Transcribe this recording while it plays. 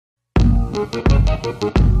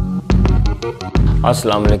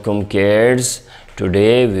Assalamu alaikum kids.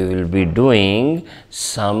 Today we will be doing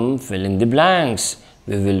some fill in the blanks.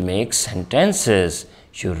 We will make sentences.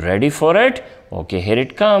 You ready for it? Okay, here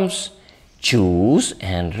it comes. Choose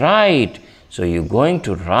and write. So you're going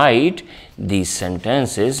to write these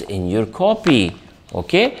sentences in your copy.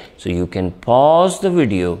 Okay, so you can pause the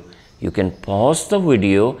video. You can pause the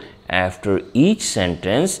video after each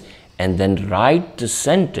sentence and then write the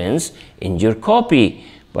sentence in your copy.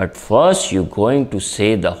 But first you're going to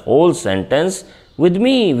say the whole sentence with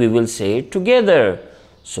me. We will say it together.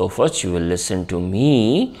 So first you will listen to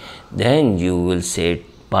me, then you will say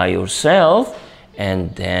it by yourself,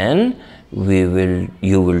 and then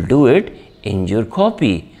you will do it in your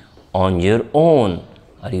copy on your own.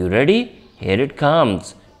 Are you ready? Here it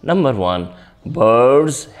comes. Number 1.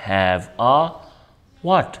 Birds have a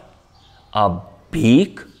what? A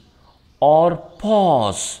beak or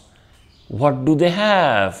paws? What do they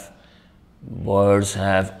have? Birds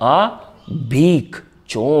have a beak,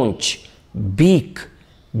 chonch, beak,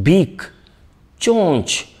 beak,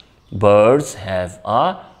 chonch. Birds have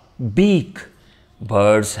a beak.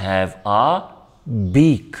 Birds have a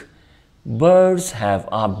beak. Birds have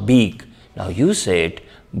a beak. Now you say it.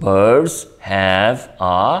 Birds have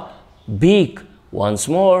a beak. Once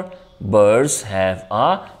more. Birds have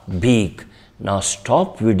a beak. Now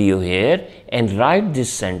stop video here and write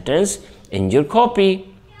this sentence in your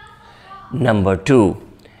copy. Number 2.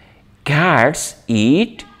 Cats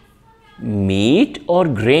eat meat or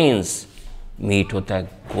grains? Meet होता है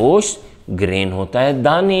गोश्त, grain होता है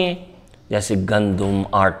दाने, जैसे गंदम,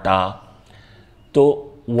 आटा. तो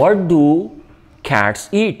what do cats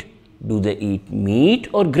eat? Do they eat meat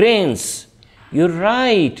or grains? You're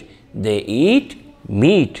right, they eat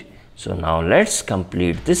meat. So now let's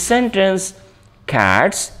complete this sentence.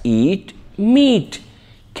 Cats eat meat.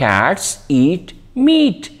 Cats eat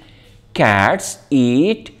meat. Cats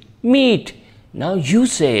eat meat. Now you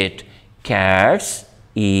say it. Cats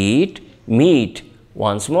eat meat.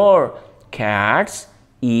 Once more. Cats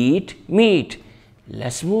eat meat.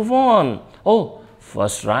 Let's move on. Oh,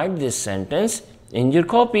 first write this sentence in your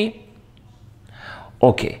copy.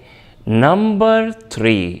 Okay. Number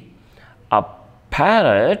 3. A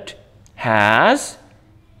parrot has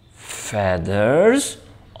feathers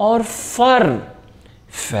or fur?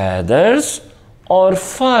 Feathers or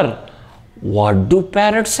fur? What do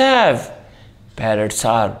parrots have? Parrots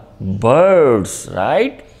are birds,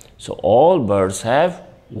 right? So all birds have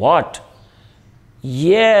what?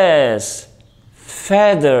 Yes,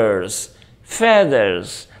 feathers,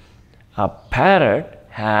 feathers. A parrot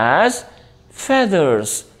has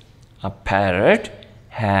feathers. A parrot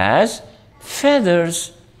has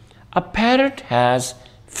feathers. A parrot has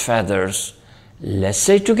feathers. Let's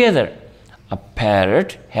say together. A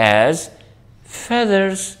parrot has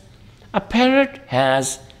feathers. A parrot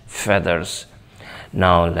has feathers.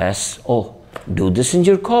 Now let's do this in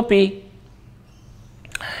your copy.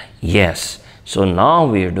 Yes. So now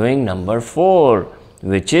we are doing number 4,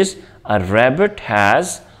 which is a rabbit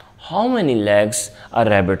has how many legs? A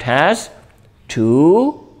rabbit has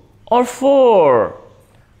 2 or 4?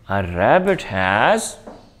 A rabbit has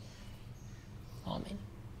how many?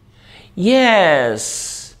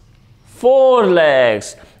 Yes, 4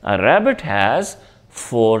 legs. A rabbit has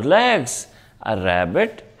 4 legs. A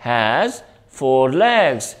rabbit has 4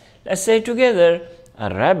 legs. Let's say together. A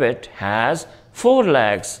rabbit has 4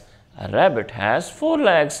 legs. A rabbit has 4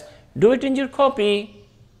 legs. Do it in your copy.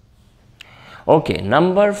 Okay,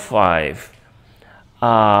 number 5.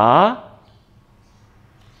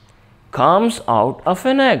 Comes out of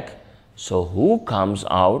an egg. So who comes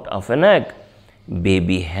out of an egg?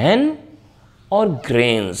 Baby hen or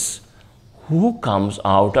grains? Who comes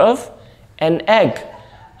out of an egg?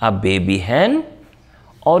 A baby hen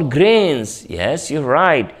or grains? Yes, you're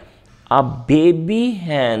right. A baby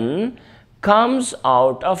hen comes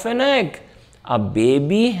out of an egg. A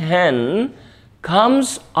baby hen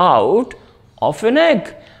comes out of an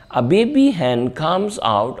egg. A baby hen comes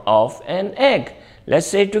out of an egg. Let's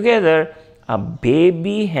say together. A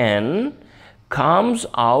baby hen comes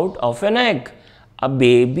out of an egg. A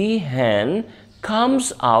baby hen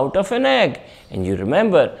comes out of an egg. And you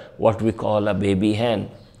remember what we call a baby hen.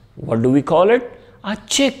 What do we call it? A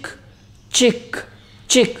chick. Chick.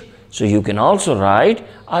 Chick. So you can also write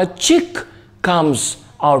a chick comes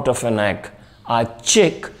out of an egg. A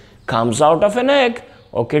chick comes out of an egg.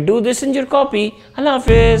 Okay, do this in your copy. Allah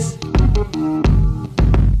Hafiz.